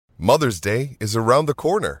Mother's Day is around the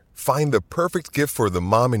corner. Find the perfect gift for the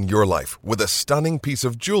mom in your life with a stunning piece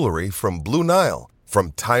of jewelry from Blue Nile.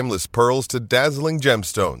 From timeless pearls to dazzling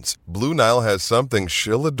gemstones, Blue Nile has something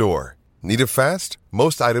she'll adore. Need it fast?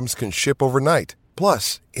 Most items can ship overnight.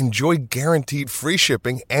 Plus, enjoy guaranteed free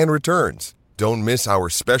shipping and returns. Don't miss our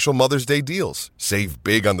special Mother's Day deals. Save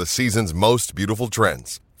big on the season's most beautiful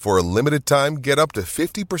trends. For a limited time, get up to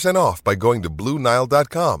 50% off by going to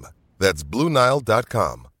BlueNile.com. That's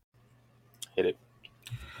BlueNile.com. Hit it.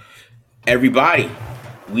 Everybody,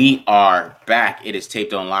 we are back. It is Tape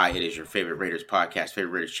Don't Lie. It is your favorite Raiders podcast,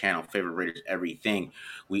 favorite Raiders channel, favorite Raiders everything.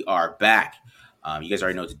 We are back. You guys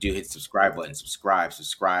already know what to do. Hit the subscribe button. Subscribe.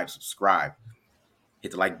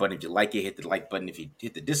 Hit the like button if you like it. Hit the like button if you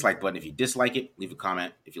hit the dislike button if you dislike it. Leave a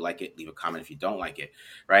comment if you like it. Leave a comment if you don't like it.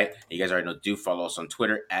 Right? And you guys already know to follow us on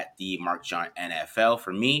Twitter at the Mark John NFL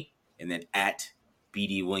for me, and then at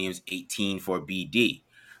BD Williams 18 for BD.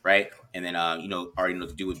 Right? And then already know what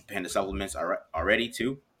to do with Panda Supplements already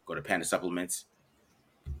too. Go to Panda Supplements.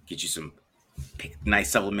 Get you some nice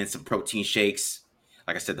supplements, some protein shakes.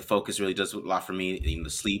 Like I said, the focus really does a lot for me. The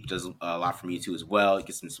sleep does a lot for me too as well. It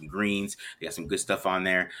gets some greens. They got some good stuff on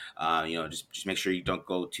there. Just make sure you don't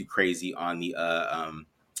go too crazy on the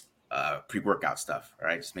pre-workout stuff. All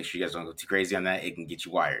right, just make sure you guys don't go too crazy on that. It can get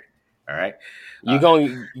you wired. All right, you're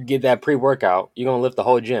gonna get that pre-workout. You're gonna lift the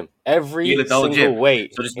whole gym, every single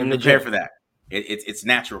weight. So just be prepared for that. It's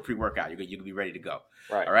natural pre-workout. You can be ready to go.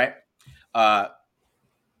 Right. All right.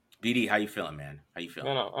 BD, how you feeling, man? How you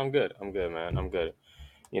feeling? No, I'm good. I'm good, man. I'm good.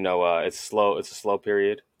 It's slow. It's a slow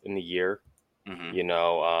period in the year.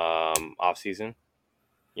 Mm-hmm. Off season.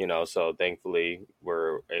 So thankfully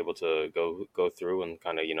we're able to go through and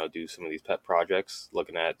kind of do some of these pet projects,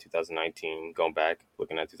 looking at 2019, going back,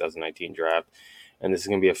 looking at 2019 draft, and this is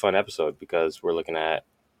gonna be a fun episode because we're looking at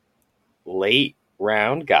two late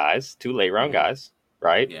round guys,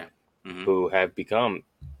 right? Yeah. Mm-hmm. Who have become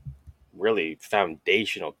really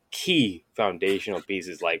key foundational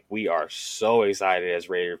pieces. Like, we are so excited as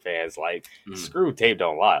Raider fans. Like, screw Tape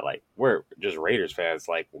Don't Lie. Like, we're just Raiders fans.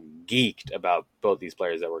 Like, geeked about both these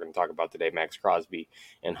players that we're going to talk about today, Maxx Crosby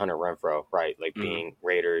and Hunter Renfrow, right? Like, being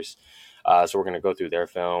Raiders. So we're going to go through their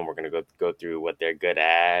film. We're going to go through what they're good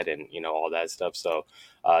at and, all that stuff. So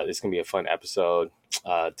this is going to be a fun episode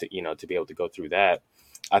to be able to go through that.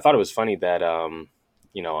 I thought it was funny that, on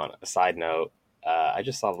a side note, I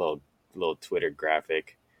just saw a little Twitter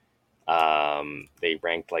graphic. They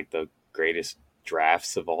ranked like the greatest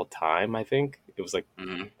drafts of all time. I think it was like, I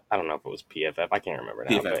don't know if it was PFF. I can't remember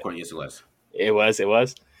now. PFF, yes, it was. It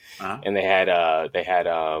was. Uh-huh. And they had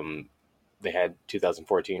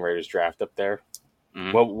 2014 Raiders draft up there.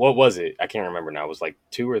 Mm-hmm. What was it? I can't remember now. It was like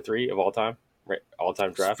 2 or 3 of all time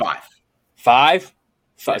draft. 5.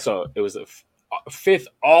 Yeah. So it was the 5th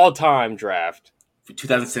all time draft.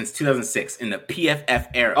 Since 2006 in the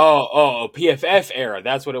PFF era. Oh, PFF era.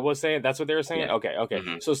 That's what it was saying. That's what they were saying. Yeah. Okay.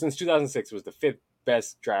 Mm-hmm. So since 2006 was the 5th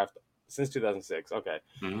best draft since 2006. Okay.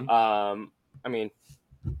 Mm-hmm. I mean,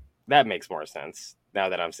 that makes more sense now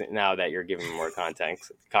that you're giving me more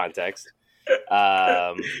context. But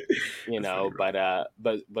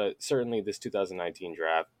certainly this 2019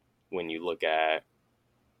 draft, when you look at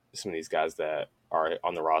some of these guys that are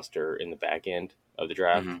on the roster in the back end of the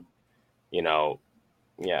draft,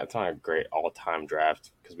 yeah, it's not a great all-time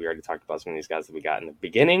draft because we already talked about some of these guys that we got in the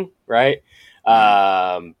beginning, right?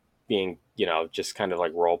 Being, just kind of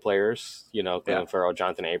like role players, Clelin Ferrell,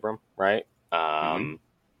 Jonathan Abram, right?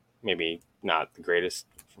 Maybe not the greatest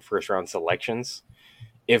first-round selections.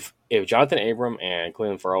 If Jonathan Abram and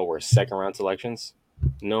Clelin Ferrell were second-round selections,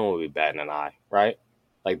 no one would be batting an eye, right?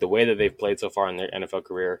 Like, the way that they've played so far in their NFL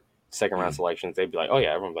career, second-round selections, they'd be like, oh,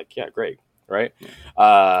 yeah, everyone's like, yeah, great. Right.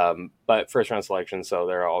 But first round selection. So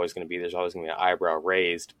there's always going to be an eyebrow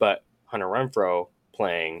raised, but Hunter Renfrow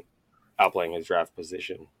outplaying his draft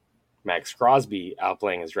position, Maxx Crosby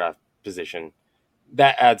outplaying his draft position.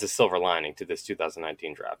 That adds a silver lining to this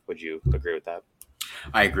 2019 draft. Would you agree with that?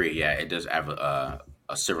 I agree. Yeah, it does have a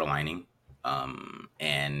silver lining.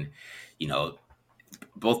 And,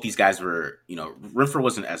 both these guys were, Renfrow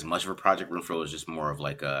wasn't as much of a project. Renfrow was just more of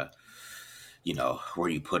like a, where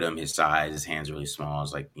you put him, his size, his hands really small.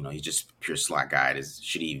 It's like, he's just pure slot guy.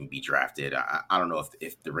 Should he even be drafted? I don't know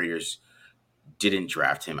if the Raiders didn't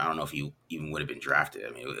draft him. I don't know if he even would have been drafted.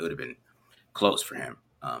 I mean, it would have been close for him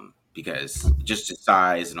because just his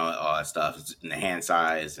size and all that stuff, and the hand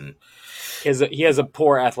size. And he has a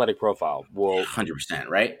poor athletic profile. Well, 100%,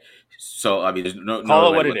 right? So, I mean, there's no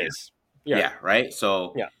call it what it is. Yeah, right?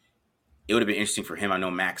 So, yeah, it would have been interesting for him. I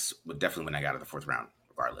know Max would definitely win that out of the 4th round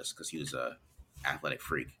regardless because he was athletic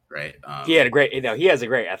freak, right? He has a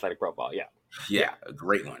great athletic profile. Yeah. Yeah, a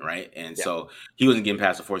great one, right? And Yeah. so he wasn't getting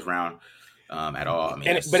past the fourth round at all. I mean,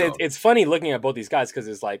 It's funny looking at both these guys because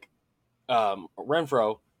it's like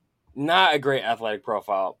Renfro, not a great athletic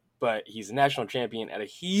profile, but he's a national champion at a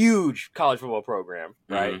huge college football program,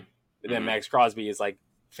 right? Mm-hmm. Then Max Crosby is like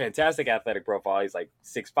fantastic athletic profile. He's like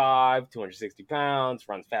 6'5", 260 pounds,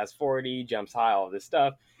 runs fast 40, jumps high, all this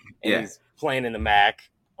stuff. And he's playing in the MAC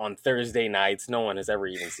on Thursday nights. No one has ever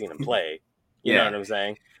even seen him play. You know what I'm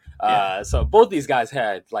saying? Yeah. So both these guys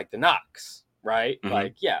had like the knocks, right? Mm-hmm.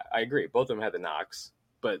 Like, yeah, I agree. Both of them had the knocks,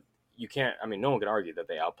 but you can't, I mean, no one could argue that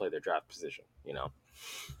they outplayed their draft position, you know?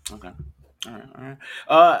 Okay. All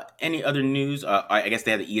right. Any other news? I guess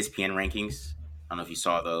they had the ESPN rankings. I don't know if you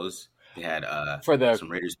saw those. They had for some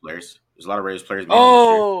Raiders players. There's a lot of Raiders players. Wait.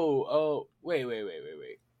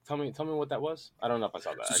 Tell me what that was. I don't know if I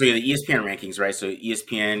saw that. So yeah, the ESPN rankings, right? So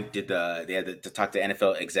ESPN they had to talk to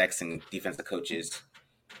NFL execs and defensive coaches,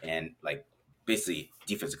 and like basically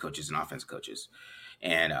defensive coaches and offensive coaches,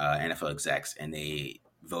 and NFL execs, and they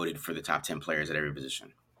voted for the top 10 players at every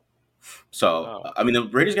position. So, I mean, the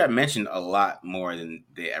Raiders got mentioned a lot more than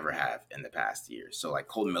they ever have in the past years. So, like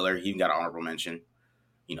Colton Miller, he got an honorable mention.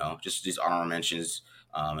 You know, just these honorable mentions.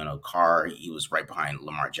 Carr, he was right behind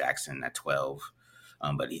Lamar Jackson at 12,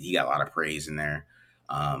 but he got a lot of praise in there.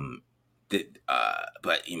 But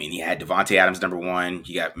I mean, you had Devontae Adams number 1.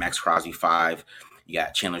 You got Max Crosby 5. You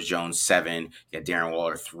got Chandler Jones 7. You got Darren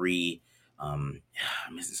Waller 3. I'm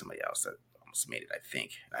missing somebody else that almost made it. I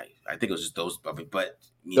think it was just those, but I mean,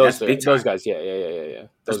 that's big time. Those guys, yeah.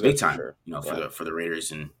 That's big time, sure. You know, for the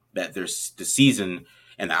Raiders, and that there's the season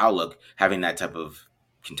and the outlook having that type of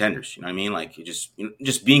contenders. You know what I mean? Like just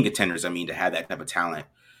being contenders. I mean, to have that type of talent,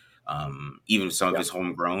 even some of it's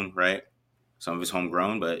homegrown, right? Some of it's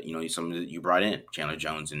homegrown, but you know, some that you brought in, Chandler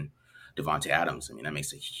Jones and Devontae Adams. I mean, that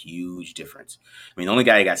makes a huge difference. I mean, the only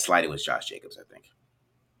guy who got slighted was Josh Jacobs, I think.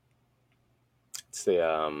 It's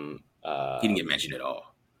the he didn't get mentioned at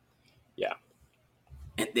all. Yeah.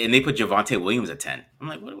 And they put Javonte Williams at 10. I'm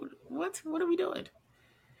like, what are we doing?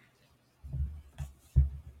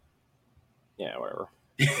 Yeah, whatever.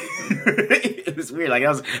 It was weird. Like, that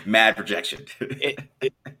was mad projection.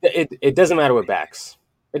 It doesn't matter with backs.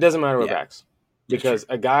 It doesn't matter with backs. Because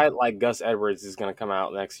a guy like Gus Edwards is going to come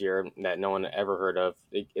out next year that no one ever heard of.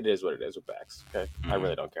 It is what it is with backs. Okay, I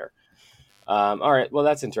really don't care. All right, well,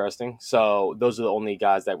 that's interesting. So those are the only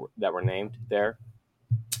guys that were named there.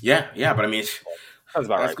 Yeah, but I mean, sounds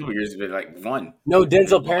about right. Couple years, been like one. No,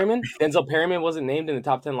 Denzel Perryman. Denzel Perryman wasn't named in the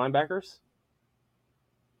top 10 linebackers.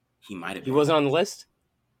 He might have. He wasn't on the list.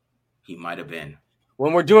 He might have been.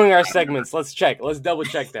 When we're doing our segments, let's check. Let's double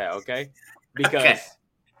check that, okay? Because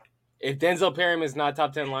if Denzel Perryman is not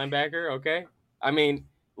top 10 linebacker, okay? I mean,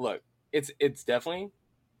 look, it's definitely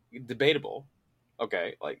debatable.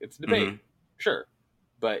 Okay, like it's a debate, sure,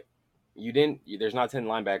 but there's not 10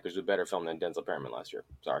 linebackers with better film than Denzel Perryman last year.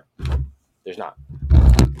 Sorry, there's not.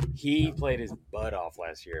 He played his butt off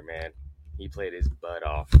last year, man. He played his butt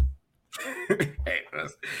off. Hey,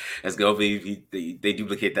 let's go. They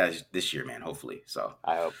duplicate that this year, man. Hopefully, so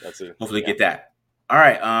I hope. Let's see. Hopefully, get that. All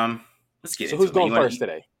right. Let's get. So who's going first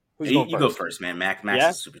today? You go first, man. Max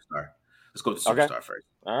is a superstar. Let's go with the superstar first.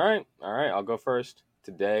 All right. I'll go first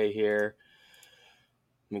today here.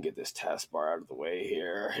 Let me get this taskbar out of the way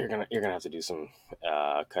here. You're gonna have to do some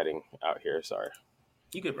cutting out here. Sorry.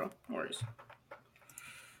 You good, bro? No worries.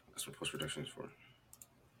 That's what post production is for.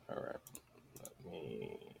 All right. Let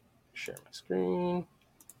me share my screen.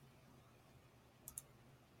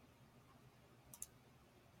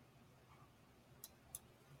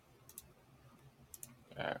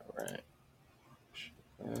 All right.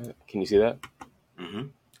 Can you see that? Mm-hmm.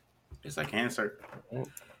 Yes, I can, sir.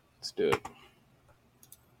 Let's do it.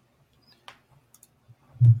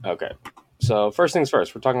 Okay. So first things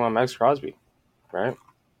first, we're talking about Max Crosby, right?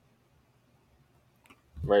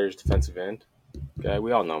 Raiders defensive end. Okay,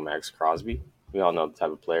 we all know Max Crosby. We all know the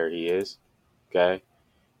type of player he is. Okay,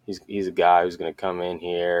 he's a guy who's going to come in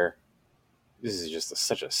here. This is just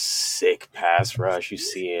such a sick pass rush. You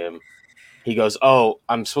see him. He goes, "Oh,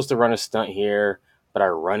 I'm supposed to run a stunt here, but I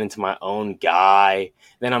run into my own guy.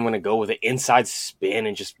 Then I'm going to go with an inside spin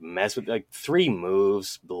and just mess with like 3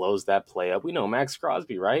 moves, blows that play up." We know Max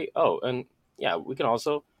Crosby, right? Oh, and yeah, we can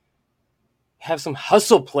also have some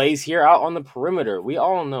hustle plays here out on the perimeter. We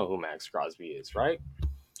all know who Max Crosby is, right?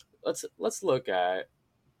 Let's look at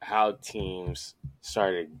how teams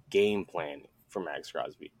started game planning for Max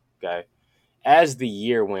Crosby, okay? As the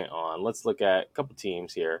year went on, let's look at a couple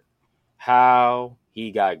teams here, how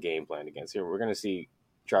he got game planned against. Here, we're going to see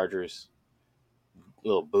Chargers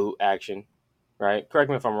little boot action, right? Correct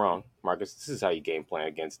me if I'm wrong, Marcus. This is how you game plan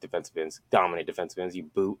against defensive ends, dominant defensive ends. You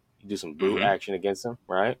do some boot action against them,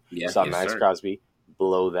 right? Yeah, Saw yes, Max sir. Crosby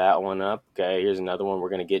blow that one up. Okay, here's another one. We're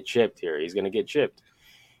going to get chipped here. He's going to get chipped.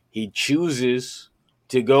 He chooses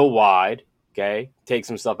to go wide, okay? Takes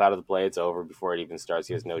himself out of the play. It's over before it even starts.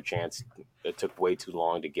 He has no chance. It took way too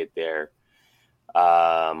long to get there.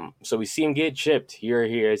 So we see him get chipped. Here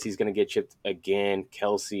he is. He's going to get chipped again.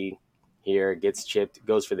 Kelsey here gets chipped,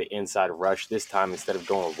 goes for the inside rush. This time, instead of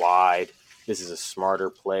going wide, this is a smarter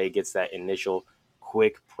play. Gets that initial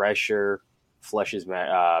quick pressure, flushes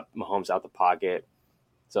Mahomes out the pocket.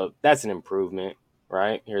 So that's an improvement,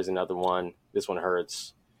 right? Here's another one. This one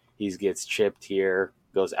hurts. He gets chipped here,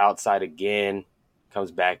 goes outside again,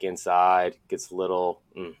 comes back inside, gets little.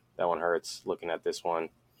 That one hurts looking at this one.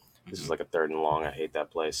 This is like a 3rd and long. I hate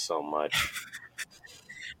that play so much.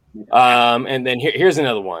 And then here's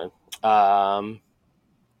another one.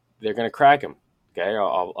 They're going to crack him. Okay,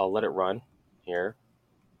 I'll let it run here.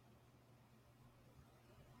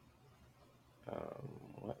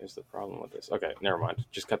 What is the problem with this? Okay, never mind.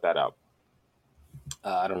 Just cut that out.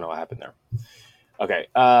 I don't know what happened there. Okay,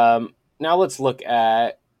 now let's look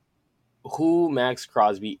at who Max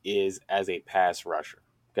Crosby is as a pass rusher.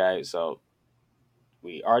 Okay, so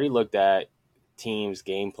we already looked at teams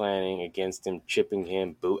game planning against him, chipping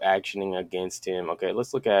him, boot actioning against him. Okay,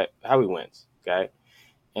 let's look at how he wins. Okay,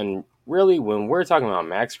 and really, when we're talking about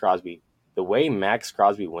Max Crosby, the way Max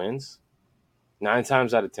Crosby wins, 9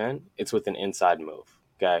 times out of 10, it's with an inside move.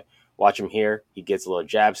 Okay, watch him here. He gets a little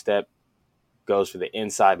jab step, goes for the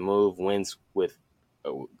inside move, wins with,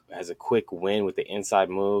 has a quick win with the inside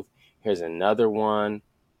move. Here's another one.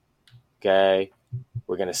 Okay,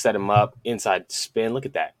 we're going to set him up, inside spin. Look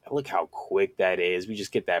at that. Look how quick that is. We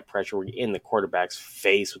just get that pressure. We're in the quarterback's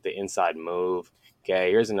face with the inside move.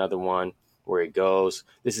 Okay, here's another one where he goes.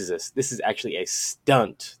 This is actually a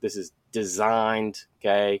stunt. This is designed,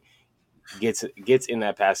 okay? Gets in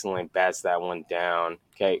that passing lane, bats that one down.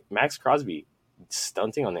 Okay, Max Crosby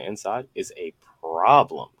stunting on the inside is a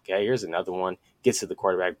problem. Okay, here's another one. Gets to the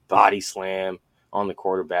quarterback, body slam on the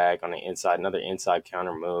quarterback on the inside. Another inside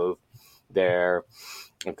counter move there.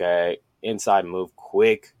 Okay, inside move,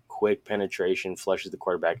 quick penetration, flushes the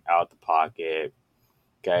quarterback out the pocket.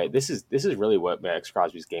 Okay, this is really what Max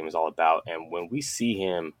Crosby's game is all about. And when we see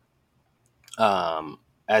him,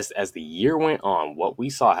 as the year went on, what we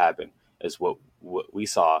saw happen is what we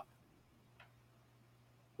saw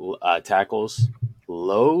tackles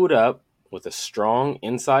load up with a strong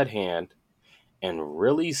inside hand and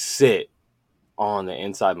really sit on the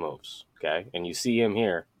inside moves. Okay, and you see him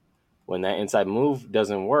here when that inside move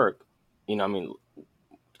doesn't work.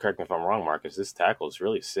 Correct me if I'm wrong, Marcus. This tackle is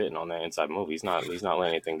really sitting on that inside move. He's not letting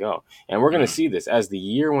anything go. And we're going to see this as the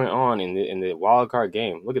year went on in the wild card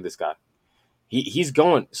game. Look at this guy. He's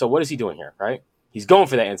going. So what is he doing here? Right? He's going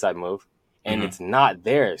for that inside move, and it's not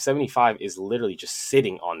there. 75 is literally just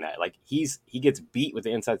sitting on that. Like he gets beat with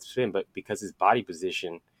the inside spin, but because his body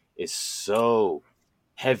position is so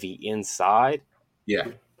heavy inside,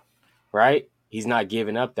 right? He's not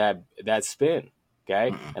giving up that spin.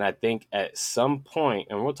 Okay, and I think at some point,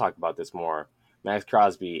 and we'll talk about this more, Max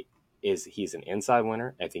Crosby he's an inside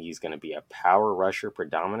winner. I think he's going to be a power rusher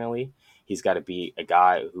predominantly. He's got to be a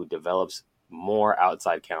guy who develops more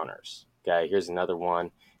outside counters. Okay, here's another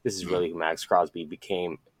one. This is really who Max Crosby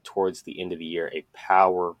became towards the end of the year, a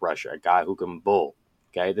power rusher, a guy who can bull.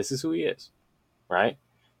 Okay, this is who he is, right?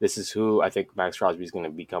 This is who I think Max Crosby is going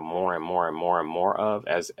to become more and more and more and more of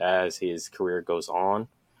as his career goes on.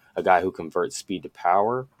 A guy who converts speed to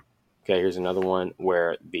power. Okay, here's another one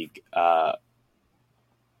where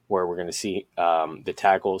where we're going to see the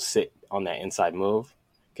tackles sit on that inside move.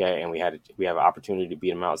 Okay, and we have an opportunity to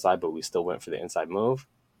beat him outside, but we still went for the inside move.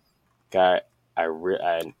 Okay,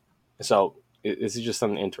 so this is just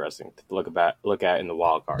something interesting to look at in the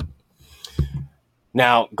wild card.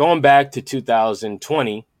 Now, going back to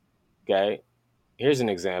 2020, okay, here's an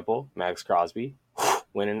example. Max Crosby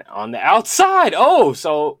winning on the outside. Oh,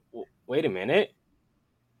 so wait a minute.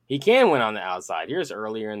 He can win on the outside. Here's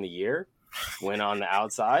earlier in the year. Win on the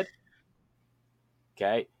outside.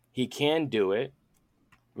 Okay, he can do it.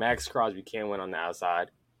 Max Crosby can win on the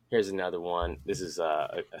outside. Here's another one. This is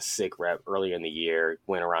a sick rep earlier in the year.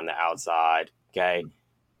 Went around the outside. Okay.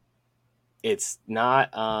 It's not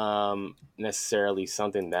necessarily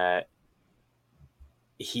something that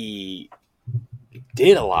he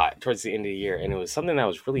did a lot towards the end of the year. And it was something that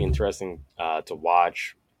was really interesting to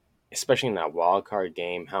watch, especially in that wild card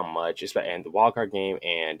game, how much, and the wild card game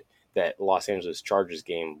and that Los Angeles Chargers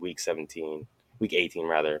game, week 18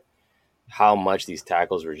 rather, how much these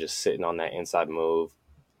tackles were just sitting on that inside move,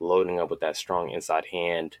 loading up with that strong inside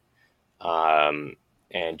hand,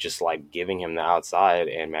 and just like giving him the outside,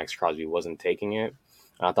 and Max Crosby wasn't taking it.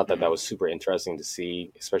 And I thought that was super interesting to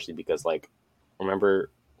see, especially because like,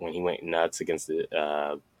 remember when he went nuts against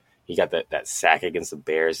he got that sack against the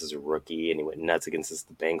Bears as a rookie, and he went nuts against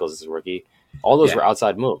the Bengals as a rookie. All those were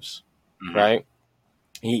outside moves, right?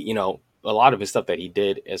 He, a lot of his stuff that he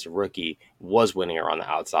did as a rookie was winning around the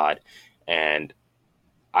outside, and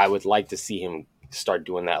I would like to see him start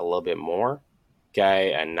doing that a little bit more,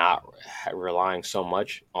 okay, and not relying so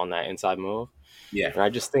much on that inside move. Yeah, and I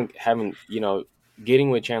just think having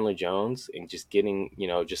getting with Chandler Jones and just getting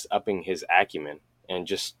just upping his acumen and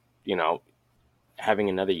just having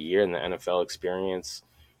another year in the NFL experience,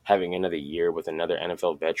 having another year with another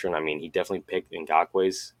NFL veteran. I mean, he definitely picked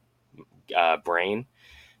Ngakwe's brain.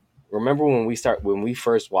 Remember when we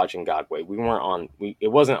first watched Ngakoue, we weren't on. It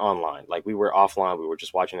wasn't online. Like, we were offline. We were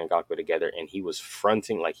just watching Ngakoue together, and he was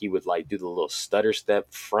fronting, like he would like do the little stutter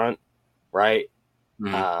step front, right,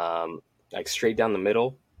 like straight down the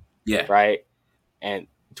middle, right. And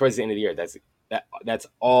towards the end of the year, that's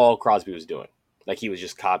all Crosby was doing. Like, he was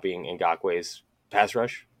just copying Ngakwe's pass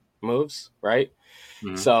rush moves, right?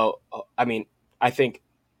 So, I mean, I think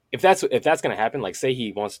if that's going to happen, like, say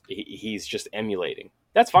he's just emulating,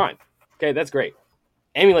 that's fine. Okay, that's great.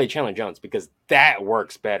 Emulate Chandler Jones, because that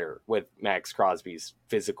works better with Max Crosby's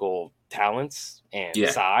physical talents and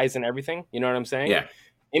size and everything. You know what I'm saying? Yeah.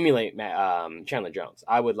 Emulate Chandler Jones.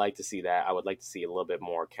 I would like to see that. I would like to see a little bit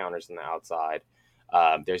more counters on the outside.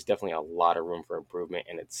 There's definitely a lot of room for improvement,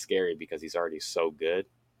 and it's scary because he's already so good,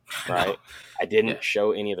 right? I didn't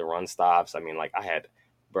show any of the run stops. I mean, like, I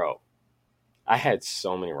had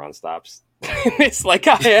so many run stops. It's like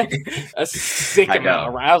I had a sick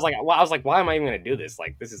amount. I was like, why am I even going to do this?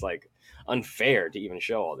 Like, this is like unfair to even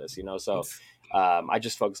show all this, So I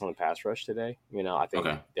just focused on the pass rush today. I think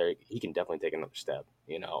he can definitely take another step,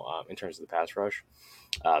 in terms of the pass rush.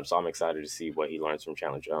 So I'm excited to see what he learns from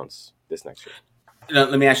Chandler Jones this next year. Now,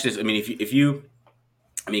 let me ask you this. I mean,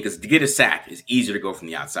 because to get a sack is easier to go from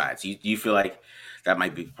the outside. So do you feel like that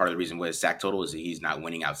might be part of the reason why his sack total is that he's not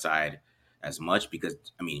winning outside as much? Because,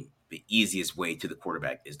 I mean, the easiest way to the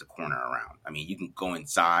quarterback is the corner around. I mean, you can go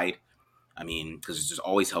inside. I mean, because there's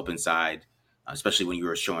always help inside, especially when you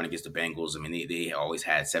were showing against the Bengals. I mean, they always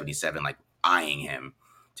had 77 like eyeing him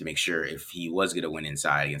to make sure if he was going to win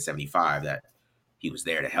inside against 75 that he was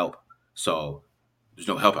there to help. So there's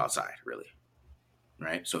no help outside, really.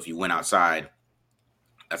 Right? So if you went outside,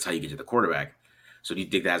 that's how you get to the quarterback. So do you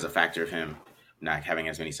think that has a factor of him not having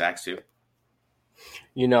as many sacks too?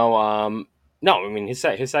 No, I mean, his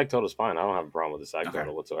sack total is fine. I don't have a problem with the sack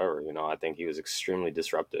total whatsoever. I think he was extremely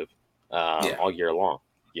disruptive all year long.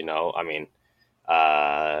 I mean,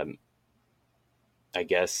 I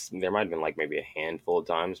guess there might have been like maybe a handful of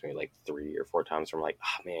times, maybe like 3 or 4 times from like,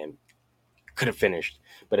 oh man, could have finished,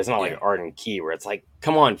 but it's not like Arden Key where it's like,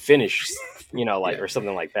 come on, finish, or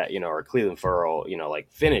something like that, or Cleveland Farrell,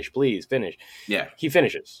 like, finish, please finish. Yeah, he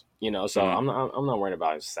finishes. So I'm not worried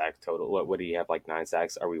about his sack total. What did he have, like 9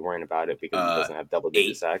 sacks? Are we worrying about it because he doesn't have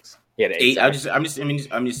double-digit sacks? He had 8 sacks. I'm just saying maybe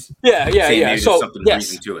so, there's something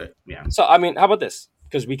reason to it. Yeah. So I mean, how about this?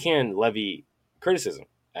 Because we can levy criticism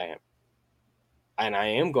at him, and I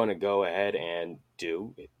am going to go ahead and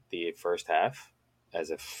do the first half as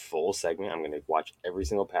a full segment. I'm going to watch every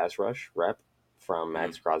single pass rush rep from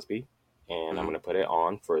Max Crosby, and I'm going to put it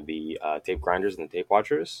on for the tape grinders and the tape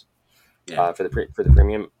watchers, for the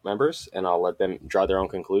premium members, and I'll let them draw their own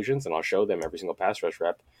conclusions, and I'll show them every single pass rush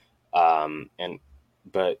rep.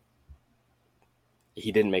 But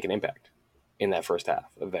he didn't make an impact in that first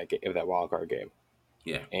half of that wild card game.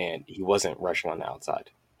 Yeah, and he wasn't rushing on the outside.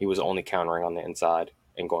 He was only countering on the inside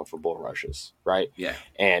and going for bull rushes, right? Yeah,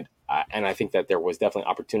 and I think that there was definitely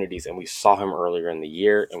opportunities, and we saw him earlier in the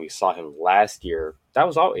year, and we saw him last year. That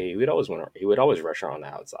was all he would always win. He would always rush on the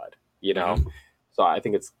outside, So I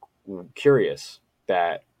think it's curious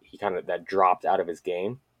that he that dropped out of his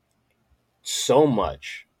game so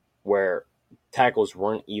much, where tackles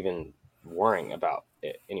weren't even worrying about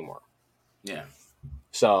it anymore. Yeah.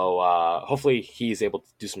 So hopefully he's able to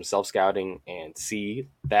do some self-scouting and see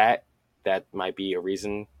that might be a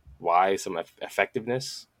reason why some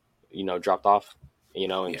effectiveness dropped off,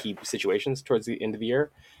 in key situations towards the end of the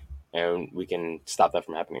year, and we can stop that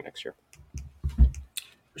from happening next year.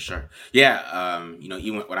 For sure. Yeah.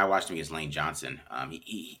 Even when I watched him against Lane Johnson,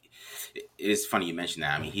 it is funny you mentioned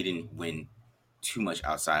that. I mean, he didn't win too much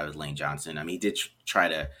outside with Lane Johnson. I mean, he did try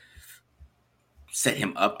to set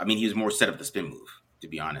him up. I mean, he was more set up the spin move, to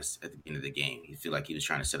be honest, at the end of the game. You feel like he was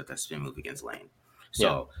trying to set up that spin move against Lane.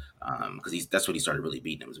 So, because that's what he started really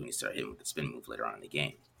beating him, was when he started hitting with the spin move later on in the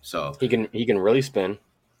game. So he can really spin.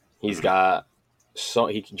 He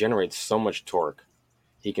generates so much torque.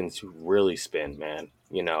 He can really spin, man.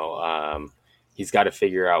 He's got to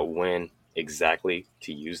figure out when exactly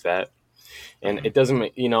to use that. And it doesn't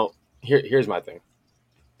make, here's my thing.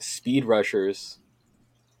 Speed rushers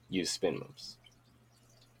use spin moves.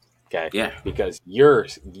 Okay? Yeah. Because you're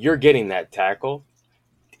getting that tackle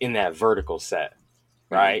in that vertical set,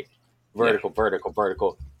 right?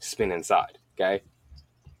 Vertical, spin inside. Okay?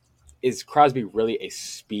 Is Crosby really a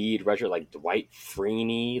speed rusher like Dwight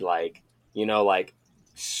Freeney, like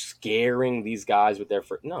scaring these guys with their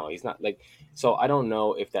first? No, he's not. So I don't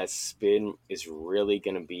know if that spin is really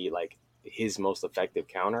going to be like his most effective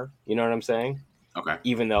counter. You know what I'm saying? Okay.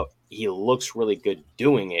 Even though he looks really good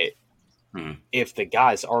doing it, if the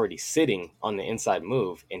guy's already sitting on the inside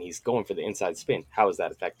move and he's going for the inside spin, how is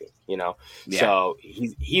that effective? So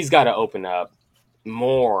he's got to open up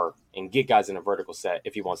more and get guys in a vertical set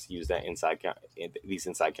if he wants to use that these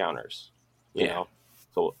inside counters. You know,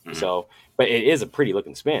 so but it is a pretty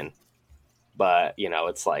looking spin. But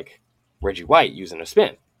it's like Reggie White using a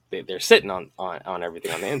spin. They're sitting on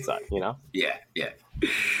everything on the inside. Yeah.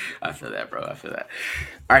 I feel that, bro. I feel that.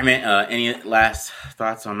 All right, man. Any last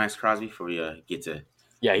thoughts on Max Crosby before we get to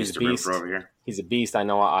he's a beast over here? He's a beast. I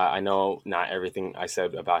know. I know. Not everything I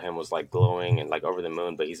said about him was like glowing and like over the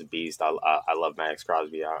moon, but he's a beast. I love Max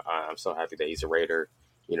Crosby. I'm so happy that he's a Raider.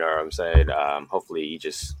 You know what I'm saying? Hopefully, he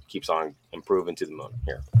just keeps on improving to the moon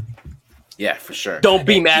here. Yeah, for sure. Don't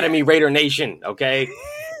be mad at me, Raider Nation. Okay,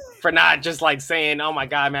 for not just like saying, "Oh my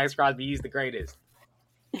God, Max Crosby, he's the greatest."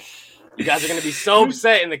 You guys are gonna be so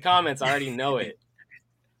upset in the comments. I already know it.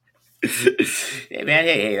 Hey man,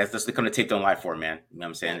 hey, that's the kind of tape don't lie for, man. You know what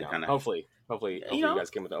I'm saying? Hopefully, you guys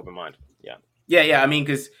came with an open mind. Yeah. I mean,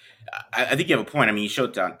 because I think you have a point. I mean, you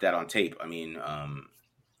showed that on tape. I mean,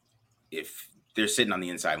 if they're sitting on the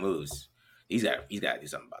inside moves, he's got to do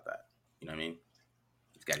something about that. You know what I mean?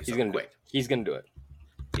 He's got to do something quick. He's gonna do it.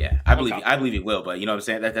 Yeah, I believe he will. But you know what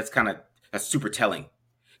I'm saying? That's super telling.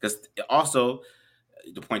 Because also,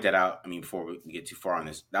 to point that out, I mean, before we get too far on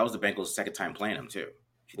this, that was the Bengals' second time playing him too.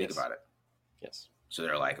 If you think about it. Yes. So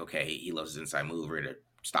they're like, okay, he loves his inside move. We're going to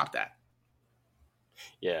stop that.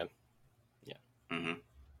 Yeah. Mm-hmm.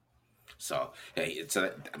 So, hey,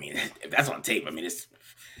 I mean, if that's on tape, I mean, it's,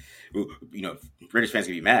 British fans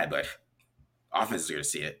can be mad, but offense is going to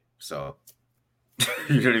see it. So,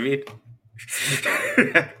 you know what I mean?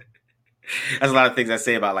 That's a lot of things I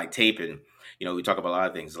say about like tape, and we talk about a lot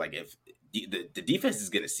of things. Like if the defense is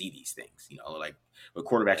going to see these things, like with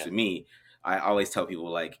quarterbacks with me, I always tell people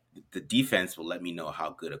like the defense will let me know how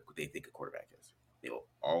good they think a quarterback is. They will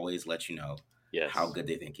always let you know how good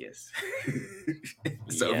they think he is.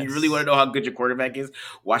 So if you really want to know how good your quarterback is,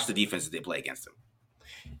 watch the defenses they play against him.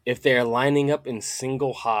 If they're lining up in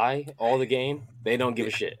single high all the game, they don't give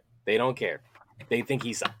a shit. They don't care. They think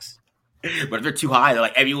he sucks. But if they're too high, they're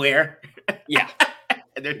like everywhere. Yeah.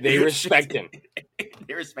 They respect him.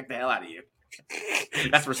 They respect the hell out of you.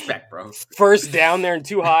 That's respect, bro. First down there and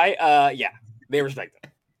too high. Yeah, they respect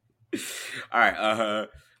him. All right.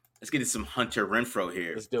 Let's get to some Hunter Renfrow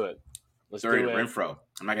here. Let's do it. Renfrow.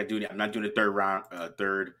 I'm not doing the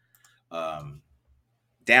third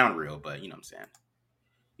down reel, but you know what I'm saying.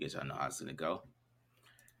 You guys all know how it's gonna go.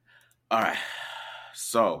 All right.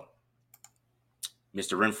 So,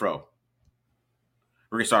 Mr. Renfrow.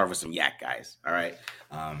 We're going to start off with some yak, guys, all right?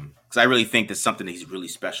 Because I really think that's something that he's really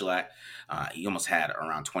special at. He almost had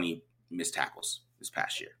around 20 missed tackles this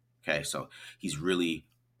past year, okay? So he's really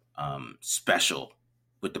special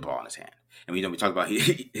with the ball in his hand. And we talk about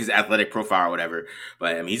his athletic profile or whatever,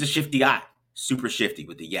 but, I mean, he's a shifty guy, super shifty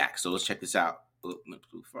with the yak. So let's check this out. Here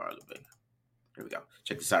we go.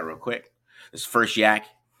 Check this out real quick. This first yak,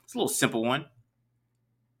 it's a little simple one.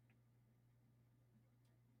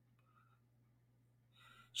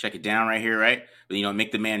 Check it down right here, right? But,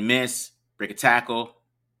 make the man miss, break a tackle,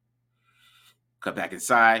 cut back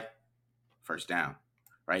inside, first down,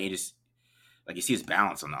 right? You just, like, you see his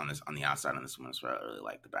balance on the outside on this one. So I really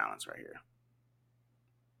like the balance right here.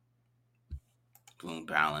 Boom,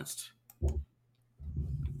 balanced.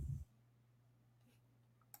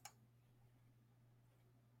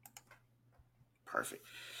 Perfect.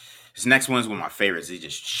 This next one is one of my favorites. He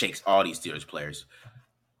just shakes all these Steelers players.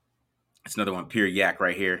 It's another one, pure yak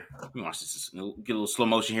right here. Let me watch this. Get a little slow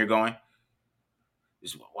motion here going.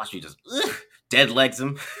 Just watch me just dead legs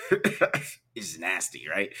him. It's nasty,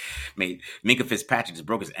 right? Minkah Fitzpatrick just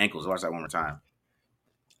broke his ankles. Watch that one more time.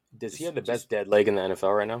 Does he have the best dead leg in the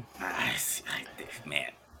NFL right now?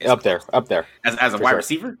 Man. Up there. As a wide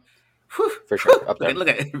receiver? For sure. Up there. Look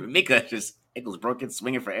at Minkah just ankles broken,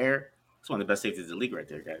 swinging for air. one of the best safeties in the league right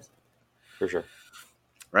there, guys. For sure.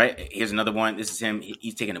 Right? Here's another one. This is him.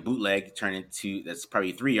 He's taking a bootleg, turn into that's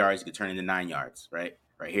probably 3 yards. He could turn into 9 yards. Right?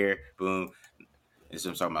 Right here. Boom. This is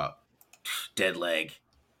what I'm talking about. Dead leg.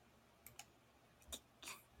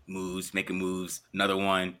 Moves, making moves. Another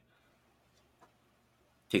one.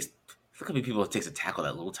 Look how many people it takes to tackle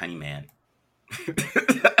that little tiny man.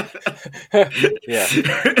 Yeah.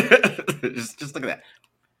 just look at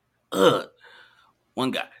that.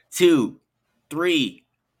 One guy. 2, 3.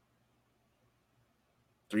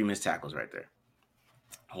 3 missed tackles right there.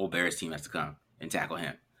 Whole Bears team has to come and tackle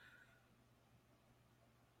him.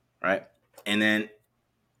 Right? And then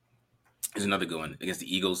there's another good one against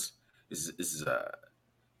the Eagles. This is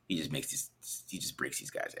he just breaks these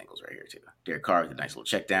guys' ankles right here too. Derek Carr with a nice little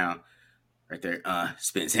check down. Right there.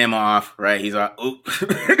 Spins him off. Right? He's like, oop.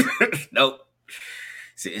 Nope.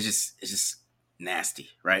 See, it's just nasty,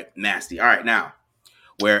 right? Nasty. All right, now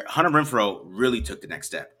where Hunter Renfrow really took the next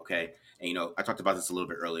step, okay? And I talked about this a little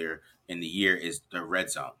bit earlier in the year is the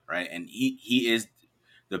red zone, right? And he is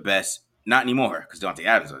the best, not anymore because Davante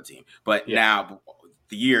Adams is on the team, but now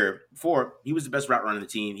the year before he was the best route runner on the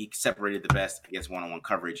team. He separated the best against one-on-one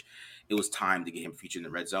coverage. It was time to get him featured in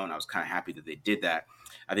the red zone. I was kind of happy that they did that.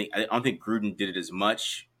 I don't think Gruden did it as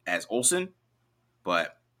much as Olsen,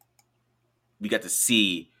 but we got to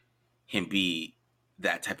see him be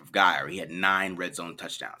that type of guy. Or he had 9 red zone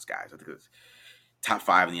touchdowns, guys. I think it was top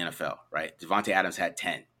 5 in the NFL, right? Davante Adams had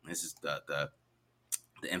 10. This is the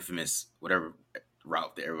infamous whatever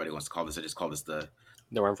route that everybody wants to call this. I just call this the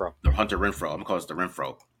Renfrow. The Hunter Renfrow. I'm gonna call this the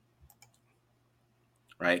Renfrow,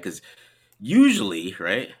 right? Because usually,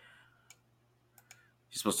 right,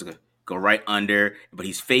 he's supposed to go right under, but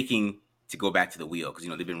he's faking to go back to the wheel because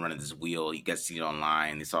they've been running this wheel. You guys see it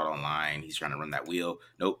online. They saw it online. He's trying to run that wheel.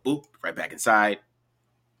 Nope. Boop. Right back inside.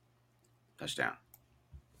 Touchdown.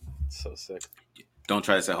 So sick. Don't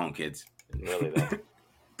try this at home, kids. Really though.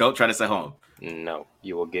 Don't try this at home. No,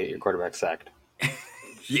 you will get your quarterback sacked.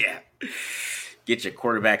 Yeah. Get your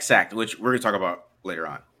quarterback sacked, which we're gonna talk about later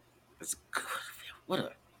on. What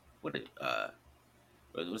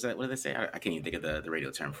was that? What did they say? I can't even think of the radio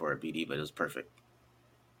term for it, BD, but it was perfect.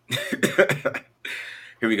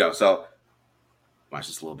 Here we go. So watch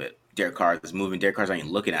this a little bit. Derek Carr is moving. Derek Carr's not even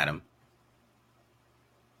looking at him.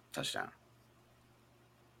 Touchdown.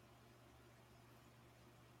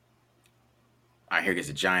 All right, here gets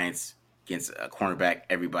the Giants against a cornerback.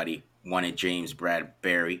 Everybody wanted James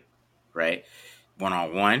Bradberry, right?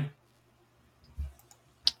 1-on-1.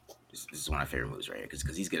 This is one of my favorite moves right here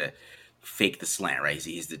because he's gonna fake the slant, right?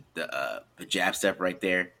 He's the jab step right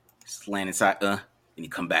there, slant inside, and he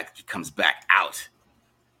comes back out.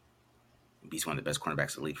 He's one of the best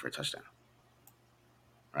cornerbacks in the league for a touchdown,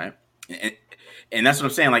 right? And that's what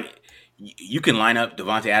I'm saying. Like you can line up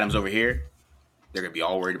Davante Adams over here, they're gonna be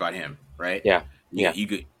all worried about him, right? Yeah. You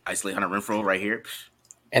could isolate Hunter Renfrow right here,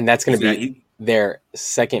 and that's going to be their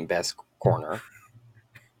second best corner.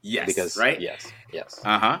 Yes, because right. Yes.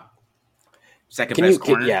 Second best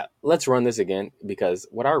corner. Yeah, let's run this again because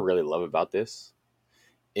what I really love about this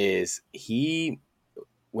is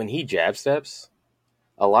when he jab steps,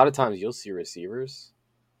 a lot of times you'll see receivers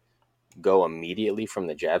go immediately from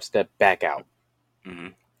the jab step back out,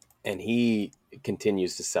 and he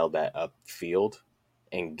continues to sell that upfield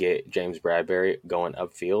and get James Bradberry going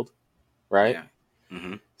upfield, right? Yeah.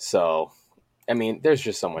 Mm-hmm. So, I mean, there's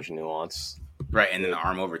just so much nuance, right? And then the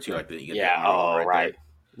arm over too, like you get yeah. The arm right.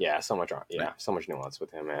 Yeah, so much. Yeah, so much nuance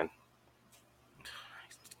with him, man.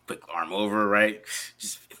 Quick arm over, right?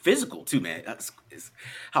 Just physical too, man. That's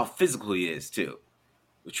how physical he is too,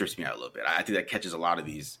 which trips me out a little bit. I think that catches a lot of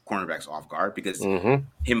these cornerbacks off guard because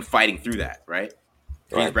him fighting through that, right?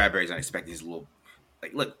 James Bradberry's not expecting his little,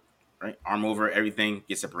 look, right? Arm over, everything,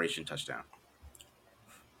 get separation, touchdown,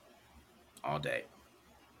 all day.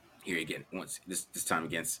 Here again, once this time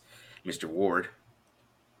against Mr. Ward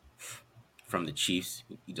from the Chiefs.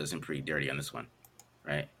 He does him pretty dirty on this one,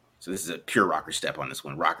 right? So this is a pure rocker step on this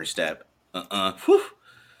one. Rocker step. Whew.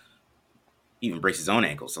 He even breaks his own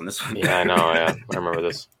ankles on this one. Yeah, I know. Yeah, I remember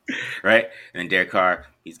this. Right? And then Derek Carr,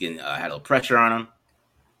 he's getting had a little pressure on him.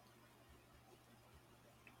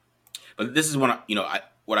 But this is what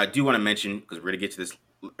I do want to mention because we're going to get to this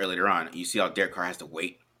later on. You see how Derek Carr has to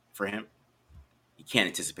wait for him? You can't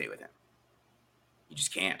anticipate with him. You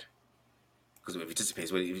just can't. Because if he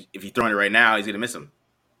anticipates, if he's throwing it right now, he's going to miss him.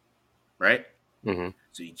 Right? Mm-hmm.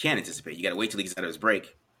 So you can't anticipate. You got to wait till he gets out of his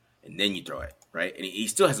break, and then you throw it. Right? And he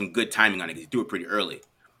still has some good timing on it because he threw it pretty early.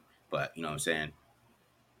 But, you know what I'm saying?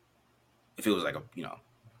 If it was like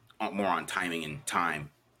more on timing and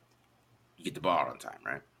time, you get the ball on time,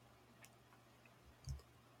 right?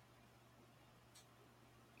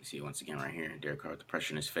 You see it once again right here. Derek Carr with the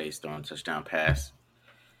pressure in his face, throwing a touchdown pass.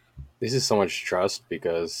 This is so much trust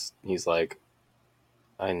because he's like,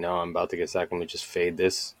 I know I'm about to get sacked. Let me just fade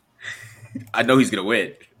this. I know he's gonna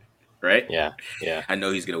win, right? Yeah. I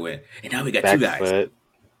know he's gonna win. And now we got Back 2 guys. foot.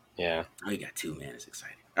 Yeah. Now we got 2, man. It's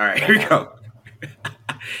exciting. All right, here we go.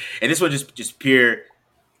 And this one just pure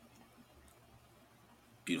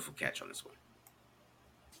beautiful catch on this one.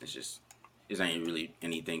 There's not even really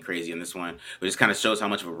anything crazy in this one. It just kind of shows how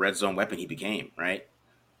much of a red zone weapon he became, right?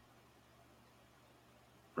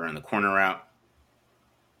 Running the corner route.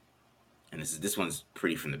 And this one's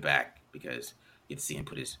pretty from the back because you get to see him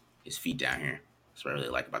put his feet down here. That's what I really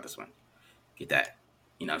like about this one. Get that,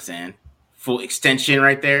 you know what I'm saying? Full extension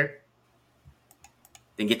right there.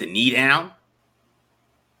 Then get the knee down.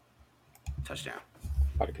 Touchdown.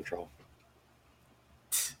 Out of control.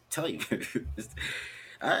 Tell you.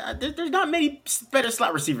 There's not many better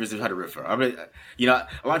slot receivers than Hunter Renfrow. I mean, you know,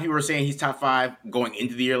 a lot of people were saying he's top 5 going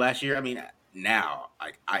into the year last year. I mean, now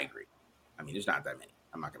I agree. I mean, there's not that many.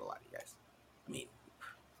 I'm not gonna lie to you guys. I mean,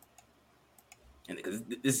 and because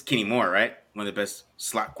this is Kenny Moore, right? One of the best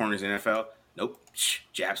slot corners in the NFL. Nope.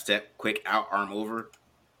 Jab step, quick out, arm over,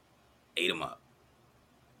 ate him up.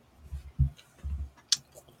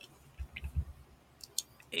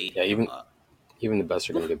 Yeah, even the best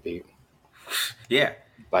are gonna get beat. Yeah.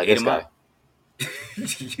 By this guy.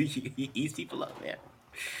 He eats people up, man.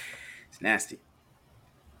 It's nasty.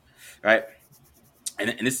 All right.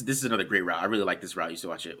 And this is another great route. I really like this route. You should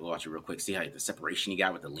watch it. We'll watch it real quick. See how the separation he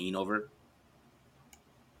got with the lean over.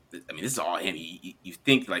 I mean, this is all him. You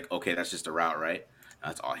think like, okay, that's just a route, right? No,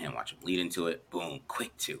 that's all him. Watch him lead into it. Boom.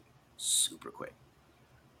 Quick too. Super quick.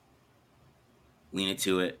 Lean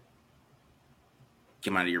into it.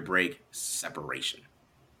 Come out of your break. Separation.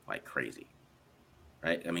 Like crazy.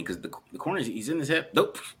 Right? I mean, because the corner, he's in his hip.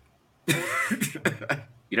 Nope. You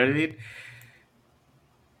know what I mean?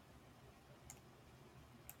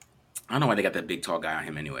 I don't know why they got that big, tall guy on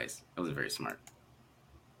him anyways. That wasn't very smart.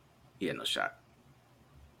 He had no shot.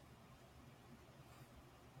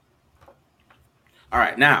 All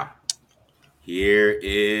right, now, here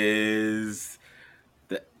is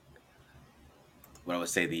what I would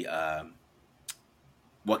say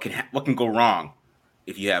what can go wrong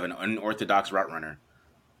if you have an unorthodox route runner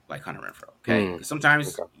like Hunter Renfrow, okay?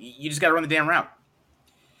 Sometimes you just got to run the damn route.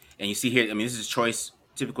 And you see here, I mean, this is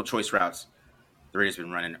typical choice routes the Raiders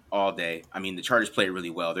been running all day. I mean, the Chargers play it really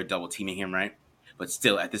well. They're double teaming him, right? But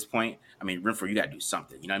still, at this point, I mean, Renfrow, you got to do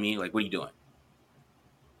something. You know what I mean? Like, what are you doing?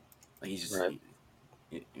 Like, he's just, right.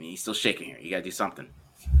 He's still shaking here. You got to do something.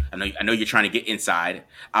 I know you're trying to get inside.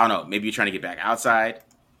 I don't know. Maybe you're trying to get back outside.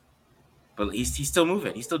 But he's still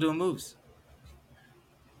moving. He's still doing moves.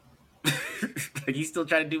 Like, he's still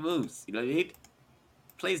trying to do moves. You know what I mean?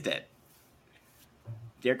 Play's dead.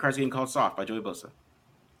 Derek Carr's getting called soft by Joey Bosa.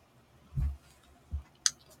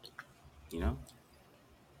 You know?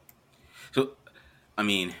 So, I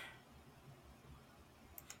mean,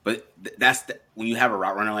 but when you have a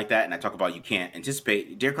route runner like that, and I talk about you can't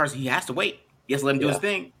anticipate, Derek Carr, he has to wait. He has to let him do his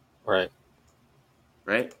thing. Right.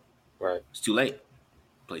 It's too late.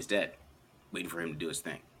 Play's dead. Waiting for him to do his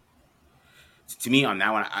thing. To me, on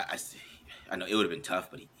that one, I know it would have been tough,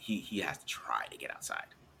 but he has to try to get outside.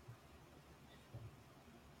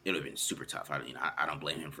 It would have been super tough. I don't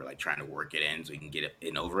blame him for like trying to work it in so he can get it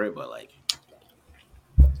in over it, but like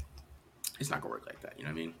it's not gonna work like that. You know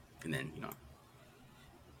what I mean? And then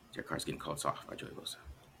Derek Carr's getting called soft by Joey Bosa.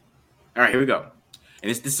 All right, here we go. And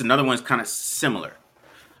this is another one that's kind of similar.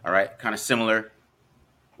 All right, kind of similar,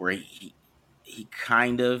 where he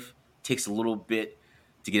kind of takes a little bit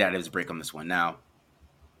to get out of his break on this one. Now,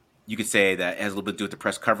 you could say that it has a little bit to do with the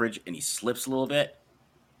press coverage, and he slips a little bit,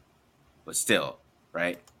 but still,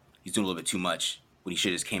 right? He's doing a little bit too much when he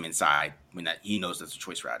should have just came inside when he knows that's what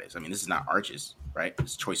choice route is. I mean, this is not arches, right?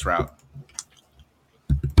 It's choice route.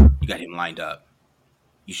 You got him lined up.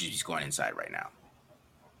 You should be going inside right now.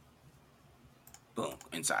 Boom,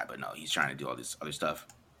 inside. But no, he's trying to do all this other stuff.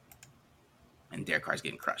 And Derek Carr's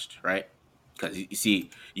getting crushed, right? Because you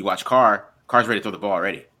see, you watch Carr's ready to throw the ball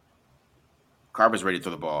already. Carr was ready to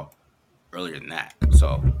throw the ball earlier than that.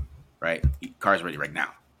 So, right? Carr's ready right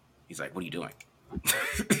now. He's like, what are you doing?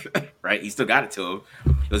 Right? He still got it to him.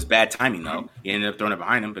 It was bad timing, though. He ended up throwing it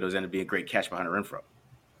behind him, but it was ended up being a great catch by Hunter Renfrow.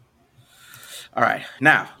 All right.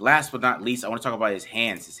 Now, last but not least, I want to talk about his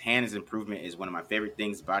hands. His hands improvement is one of my favorite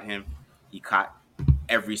things about him. He caught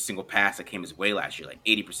every single pass that came his way last year, like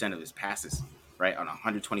 80% of his passes, right, on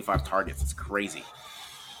 125 targets. It's crazy.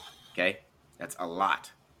 Okay? That's a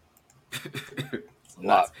lot. It's a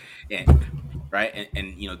lot. And right?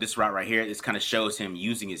 And this route right here, this kind of shows him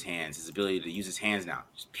using his hands, his ability to use his hands now.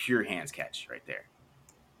 Just pure hands catch right there.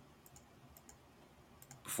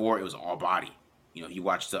 Before it was all body. You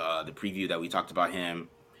watched the preview that we talked about him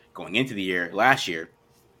going into the year last year,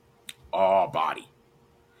 all body,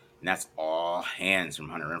 and that's all hands from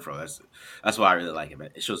Hunter Renfrow. That's why I really like him.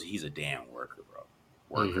 It shows he's a damn worker, bro.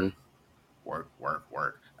 Worker,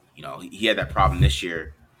 work. He had that problem this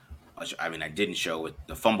year. I mean, I didn't show with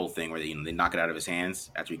the fumble thing where they knock it out of his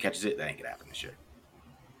hands after he catches it. That ain't gonna happen this year.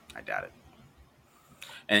 I doubt it.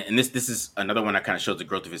 And this is another one that kind of shows the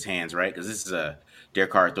growth of his hands, right? Because this is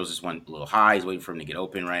Derek Carr throws this one a little high. He's waiting for him to get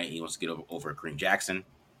open, right? He wants to get over Kareem Jackson,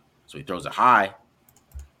 so he throws it high,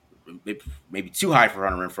 maybe too high for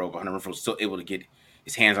Hunter Renfrow, but Hunter Renfrow's still able to get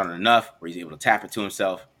his hands on it enough where he's able to tap it to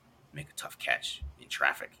himself, make a tough catch in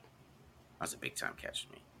traffic. That's a big time catch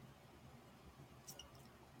to me.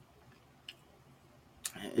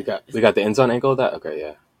 We got the end zone angle of that? Okay,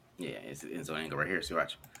 yeah. Yeah, it's the end zone angle right here. So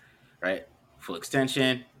watch. Right? Full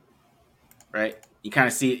extension. Right? You kind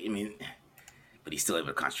of see it, I mean, but he's still able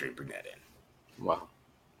to concentrate and bring that in. Wow.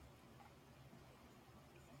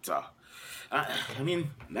 So, I mean,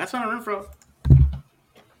 that's Hunter Renfrow.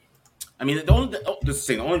 I mean, the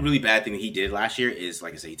only really bad thing that he did last year is,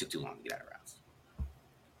 like I said, he took too long to get out of routes.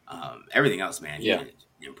 Everything else, man, he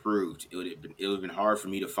improved. It would have been hard for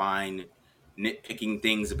me to find nitpicking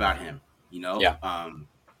things about him. Yeah.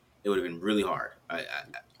 It would have been really hard. I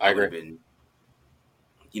agree. Been,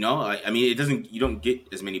 I mean, you don't get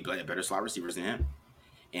as many better slot receivers than him,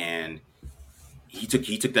 and he took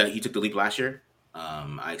the leap last year.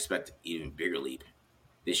 I expect even bigger leap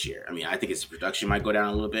this year. I mean, I think his production might go down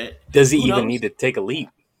a little bit. Does he even need to take a leap?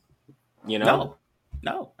 No,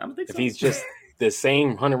 I don't think so. If he's just the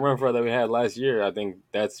same Hunter Renfrow that we had last year, I think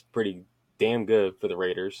that's pretty damn good for the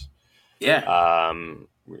Raiders. Yeah.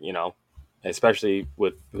 Especially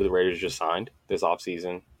with who the Raiders just signed this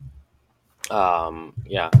offseason.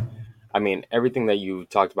 Yeah. I mean, everything that you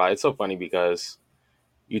talked about, it's so funny because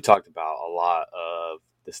you talked about a lot of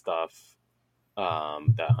the stuff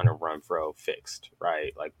that Hunter Renfrow fixed,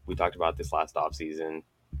 right? Like we talked about this last offseason.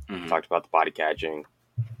 We talked about the body catching.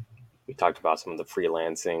 We talked about some of the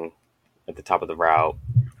freelancing at the top of the route,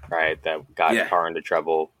 right? That got Carr into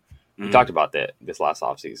trouble. We talked about that this last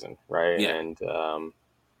offseason, right? Yeah. And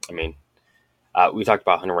we talked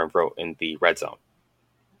about Hunter Renfrow in the red zone,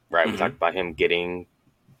 right? We talked about him getting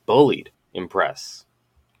bullied in press.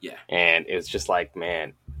 Yeah. And it's just like,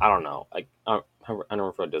 man, I don't know. Like, Hunter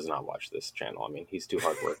Renfrow does not watch this channel. I mean, he's too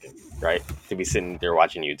hardworking, right? To be sitting there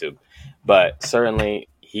watching YouTube. But certainly,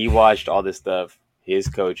 he watched all this stuff, his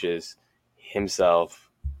coaches, himself,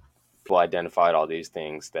 people identified all these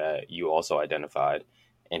things that you also identified.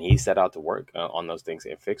 And he set out to work on those things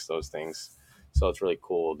and fix those things. So it's really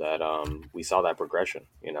cool that we saw that progression,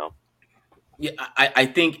 Yeah, I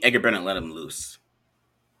think Edgar Bennett let him loose.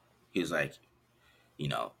 He was like,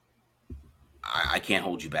 I can't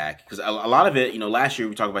hold you back. Because a lot of it, last year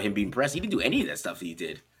we talked about him being pressed. He didn't do any of that stuff that he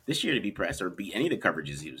did this year to be pressed or beat any of the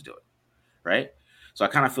coverages he was doing, right? So I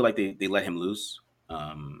kind of feel like they let him loose. They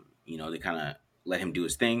kind of let him do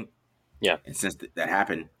his thing. Yeah. And since that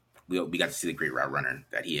happened, we got to see the great route runner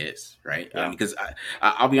that he is, right? Yeah. Because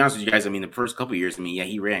I'll be honest with you guys. I mean, the first couple of years,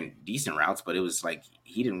 he ran decent routes, but it was like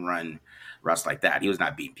he didn't run routes like that. He was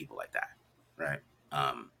not beating people like that, right?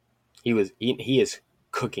 He is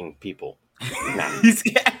cooking people.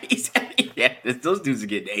 Those dudes are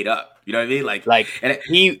getting ate up. You know what I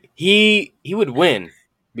mean? He would win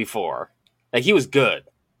before. Like he was good.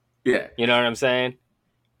 Yeah. You know what I'm saying?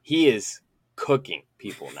 He is cooking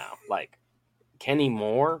people now. Like Kenny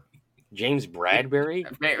Moore, James Bradbury,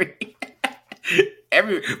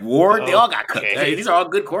 every Ward, they all got cooked. Hey, these are all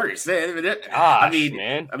good quarters.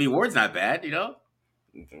 Man. I mean, Ward's not bad,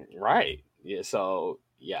 Right. Yeah. So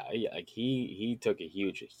yeah, like he took a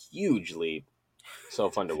huge leap. So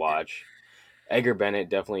fun to watch. Edgar Bennett,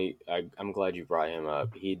 definitely. I'm glad you brought him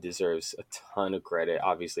up. He deserves a ton of credit.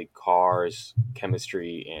 Obviously, Carr's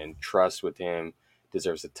chemistry and trust with him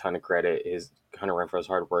deserves a ton of credit. Hunter Renfrow's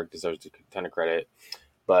hard work deserves a ton of credit.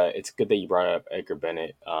 But it's good that you brought up Edgar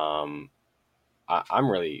Bennett. I'm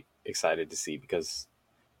really excited to see because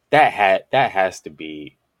that has to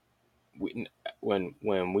be when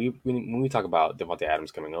we talk about Devontae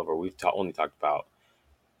Adams coming over, we've only talked about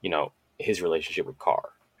his relationship with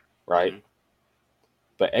Carr, right? Mm-hmm.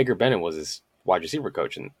 But Edgar Bennett was his wide receiver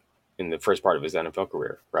coach in the first part of his NFL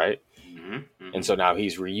career, right? Mm-hmm. Mm-hmm. And so now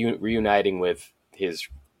he's reuniting with his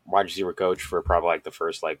wide receiver coach for probably like the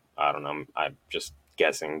first, I don't know, I'm just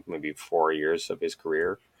guessing maybe 4 years of his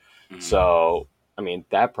career. Mm-hmm. So, I mean,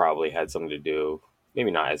 that probably had something to do,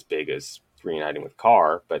 maybe not as big as reuniting with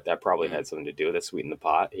Carr, but that probably had something to do with it, sweeten the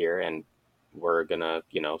pot here, and we're gonna,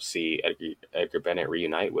 see Edgar Bennett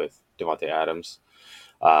reunite with Davante Adams.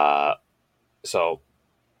 So,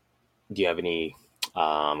 do you have any?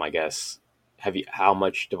 I guess how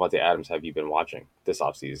much Davante Adams have you been watching this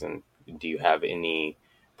offseason? Do you have any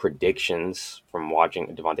predictions from watching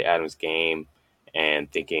a Davante Adams game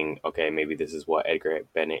and thinking, okay, maybe this is what Edgar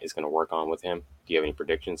Bennett is going to work on with him? Do you have any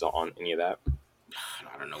predictions on any of that?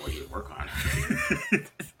 I don't know what he would work on.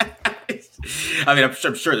 I mean, I'm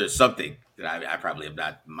sure there's something that I probably am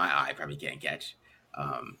not, my eye probably can't catch.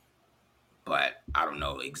 But I don't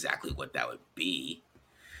know exactly what that would be.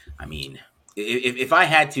 I mean, if I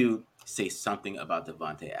had to say something about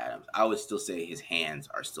Davante Adams, I would still say his hands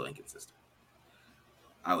are still inconsistent.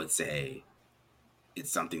 I would say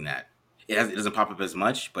it's something that it doesn't pop up as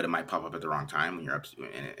much, but it might pop up at the wrong time when you're up,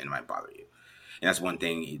 and it might bother you. And that's one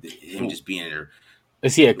thing. Him just being there.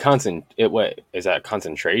 Is he what is that,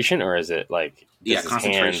 concentration, or is it like? Yeah,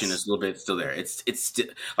 concentration is a little bit still there. It's still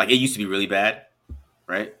like it used to be really bad,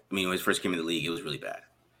 right? I mean, when he first came in the league, it was really bad.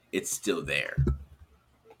 It's still there,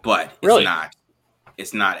 but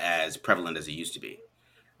it's not as prevalent as it used to be,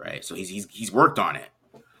 right? So he's worked on it,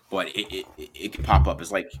 but it can pop up. It's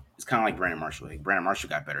kind of like Brandon Marshall. Like Brandon Marshall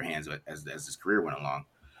got better hands as his career went along,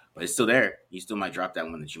 but it's still there. You still might drop that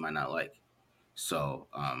one that you might not like. So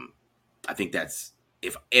I think that's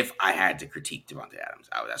if I had to critique Davante Adams,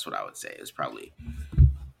 that's what I would say. It's probably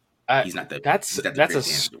he's not the that's a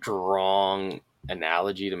strong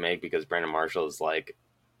analogy to make, because Brandon Marshall is like,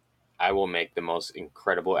 I will make the most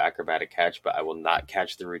incredible acrobatic catch, but I will not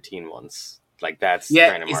catch the routine ones. Like that's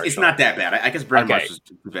Brandon Marshall. It's not that bad. I guess Brandon Marshall's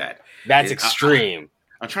too bad. That's extreme.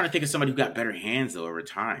 I'm trying to think of somebody who got better hands though over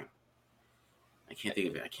time. I can't think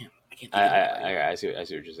of it. I can't think of it. I see what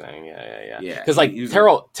you're saying. Yeah. Because like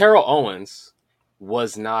Terrell Owens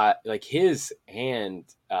was not like his hand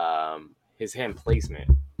placement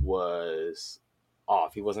was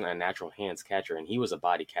off. He wasn't a natural hands catcher, and he was a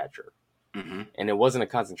body catcher. Mm-hmm. And it wasn't a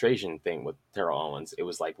concentration thing with Terrell Owens. It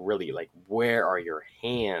was like really like, where are your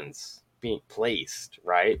hands being placed,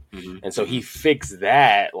 right? Mm-hmm. And so he fixed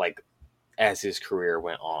that like as his career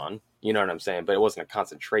went on. You know what I'm saying? But it wasn't a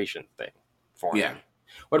concentration thing for him.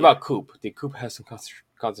 What about Coop? Did Coop have some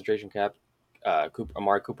concentration cap?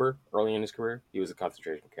 Amari Cooper early in his career, he was a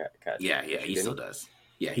concentration catcher. Yeah, he still does.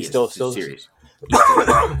 Yeah, he's still serious.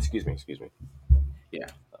 Excuse me.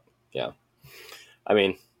 Yeah. I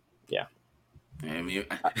mean, yeah. I mean,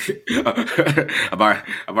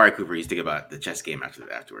 Amari Cooper used to think about the chess game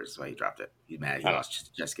afterwards. That's why he dropped it. He's mad. He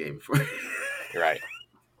lost the chess game before. Right.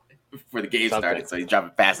 Before the game started, so he's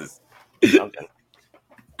dropping passes. Something.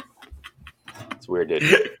 It's weird, dude.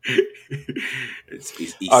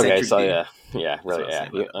 He's okay, so yeah, really, yeah.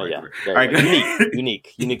 All right,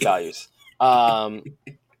 unique values.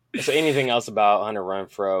 So anything else about Hunter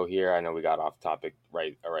Renfrow here? I know we got off topic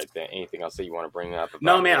right there. Anything else that you want to bring up?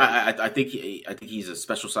 No, man. I think he's a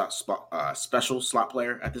special slot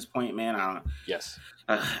player at this point, man.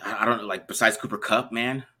 I don't like besides Cooper Kupp,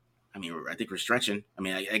 man. I mean, I think we're stretching. I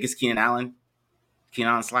mean, I guess Keenan Allen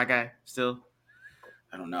slot guy still.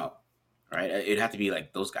 I don't know. Right? It'd have to be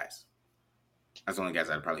like those guys. That's the only guys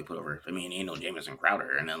I'd probably put over. I mean, ain't no Jamison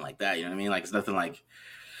Crowder and then like that. You know what I mean? Like it's nothing like.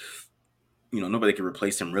 Nobody could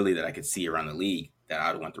replace him really that I could see around the league that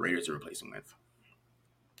I would want the Raiders to replace him with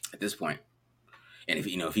at this point. And if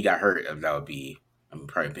he got hurt, that would be,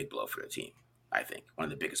 probably a big blow for the team. I think one of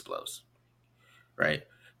the biggest blows, right?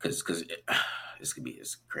 Because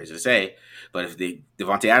it's crazy to say, but if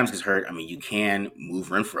Davante Adams gets hurt, you can move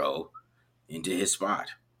Renfrow into his spot,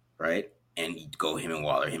 right? And you go him and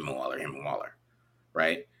Waller,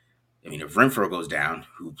 right? I mean, if Renfrow goes down,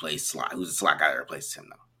 who's the slot guy that replaces him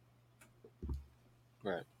though?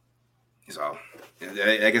 Right. So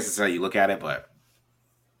I guess that's how you look at it, but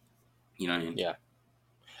you know what I mean? Yeah.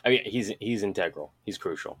 I mean, he's integral. He's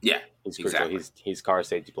crucial. Yeah. He's crucial. Exactly. He's Carr's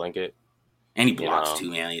safety blanket. And he blocks too,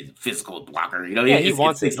 man. He's a physical blocker. Yeah, he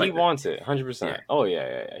wants it. He wants it 100%. Yeah. Oh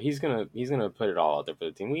yeah. He's gonna put it all out there for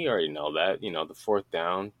the team. We already know that. The fourth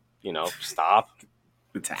down, stop.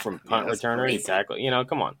 From punt returner, he tackle.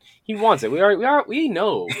 Come on, he wants it. We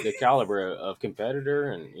know the caliber of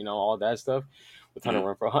competitor and all that stuff with Hunter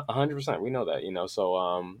Renfrow. 100%, we know that.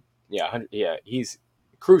 So he's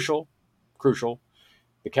crucial.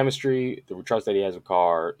 The chemistry, the trust that he has with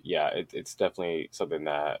Carr, it's definitely something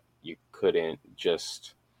that you couldn't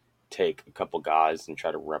just take a couple guys and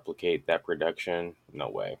try to replicate that production. No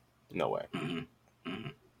way. Mm-hmm.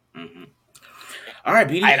 Mm-hmm. All right,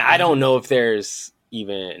 BD. I don't know if there's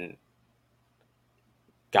even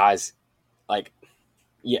guys like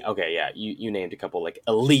Yeah, okay, yeah. You named a couple like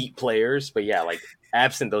elite players, but yeah, like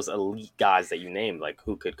absent those elite guys that you named, like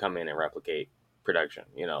who could come in and replicate production?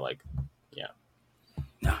 Like yeah,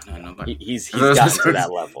 No, nobody. he's gotten to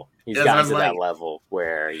that level. He's That's what I gotten was to that like. level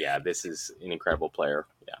where yeah, this is an incredible player.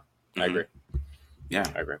 Yeah, I agree. Yeah.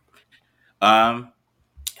 I agree.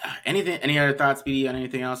 Any other thoughts, BD, on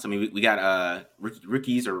anything else? I mean, we got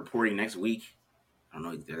rookies are reporting next week. I don't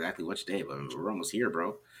know exactly which day, but we're almost here,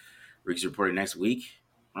 bro. Rookies reporting next week.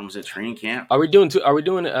 We're almost at training camp. Are we doing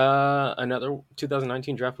another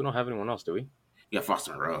 2019 draft? We don't have anyone else, do we? You got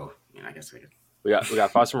Foster Moreau. I mean, I guess we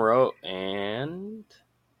got Foster Moreau and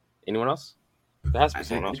anyone else? There has to be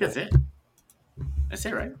someone else. That's it. That's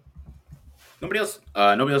it, right? Nobody else.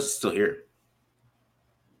 Nobody else is still here.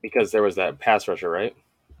 Because there was that pass rusher, right?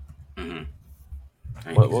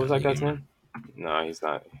 Mm-hmm. What was that guy's name? No, he's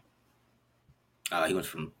not. He went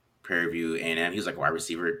from Prairie View A&M. He was like a wide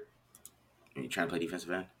receiver. Are you trying to play defensive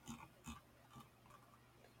end?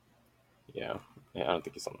 Yeah, I don't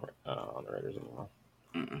think he's on the Raiders anymore.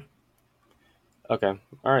 Mm-mm. Okay,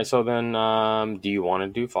 all right. So then, do you want to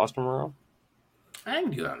do Foster Moreau? I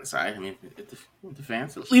can do that on the side. I mean, with the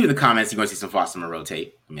fans, leave in the comments. You want to see some Foster Moreau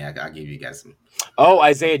tape? I mean, I'll give you guys some. Oh,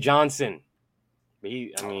 Isaiah Johnson.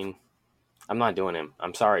 I'm not doing him.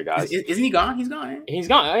 I'm sorry, guys. Isn't he gone? He's gone. Eh? He's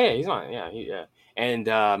gone. Oh, yeah, he's gone. Yeah.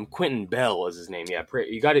 And Quentin Bell is his name. Yeah,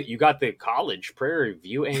 you got it. You got the college, Prairie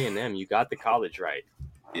View A&M. You got the college right.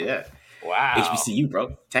 Yeah. Wow. HBCU,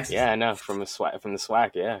 bro. Texas. Yeah, no, from the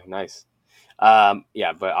SWAC. Yeah, nice.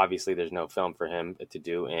 Yeah, but obviously there's no film for him to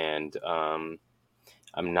do, and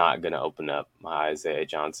I'm not gonna open up my Isaiah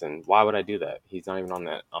Johnson. Why would I do that? He's not even on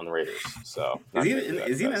the Raiders. So is he in the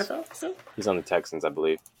NFL still? He's on the Texans, I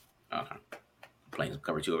believe. Okay. Playing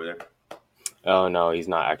cover 2 over there. Oh no, he's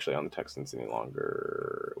not actually on the Texans any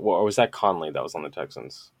longer. Well, or was that Conley that was on the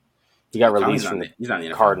Texans? He got released from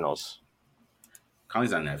the Cardinals.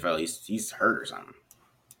 Conley's not in the NFL. He's hurt or something.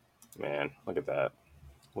 Man, look at that.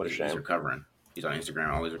 What a shame. He's recovering. He's on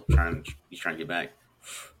Instagram. Always he's trying to get back.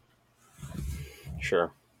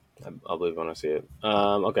 Sure. I'll believe when I see it.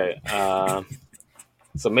 Okay.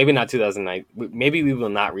 So maybe not 2009. Maybe we will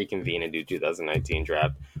not reconvene and do 2019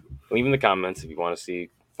 draft. Leave in the comments if you want to see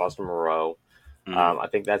Foster Moreau. I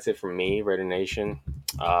think that's it from me, Raider Nation.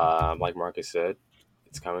 Like Marcus said,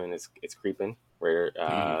 it's coming. It's creeping.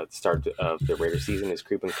 Start of the Raider season is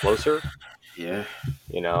creeping closer. Yeah.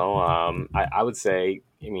 I would say,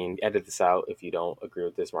 edit this out if you don't agree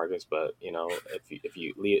with this, Marcus. But if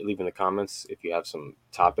you leave in the comments if you have some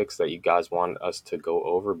topics that you guys want us to go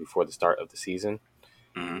over before the start of the season.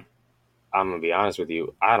 I'm gonna be honest with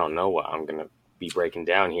you. I don't know what I'm gonna be breaking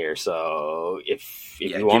down here. So if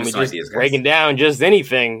you want me just breaking down just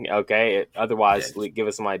anything, okay. Otherwise, give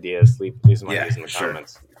us some ideas. Leave some ideas in the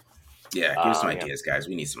comments. Yeah, give us some ideas, guys.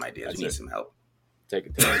 We need some ideas. We need some help. Take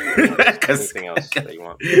it. Anything else that you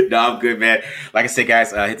want? No, I'm good, man. Like I said,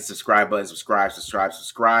 guys, hit the subscribe button.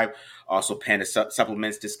 Subscribe. Also, Panda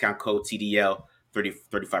Supplements discount code TDL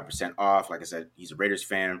 35% off. Like I said, he's a Raiders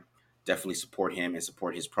fan. Definitely support him and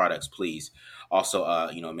support his products, please. Also,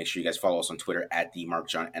 make sure you guys follow us on Twitter at the Mark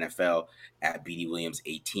John NFL, at BD Williams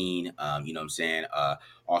 18. You know what I'm saying?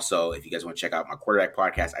 Also, if you guys want to check out my quarterback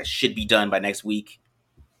podcast, I should be done by next week.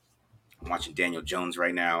 I'm watching Daniel Jones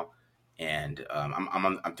right now, and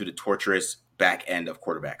I'm through the torturous back end of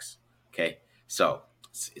quarterbacks. Okay, so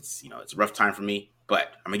it's a rough time for me,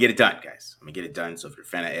 but I'm gonna get it done, guys. I'm gonna get it done. So if you're a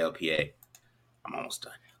fan of ALPA, I'm almost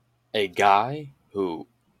done. A guy who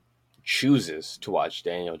chooses to watch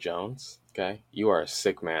Daniel Jones, okay, you are a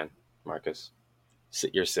sick man, Marcus.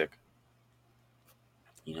 You're sick.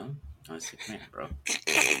 I'm a sick man, bro.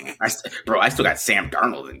 I still got Sam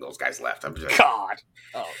Darnold and those guys left. I'm just God.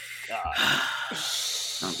 Oh God.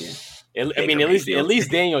 Okay. At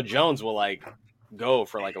least Daniel Jones will go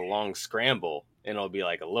for a long scramble, and it'll be a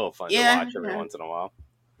little fun to watch every once in a while.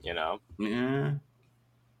 Yeah.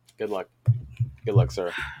 Good luck,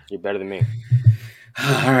 sir. You're better than me.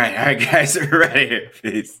 All right, guys. We're ready.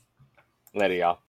 Peace. Later, y'all.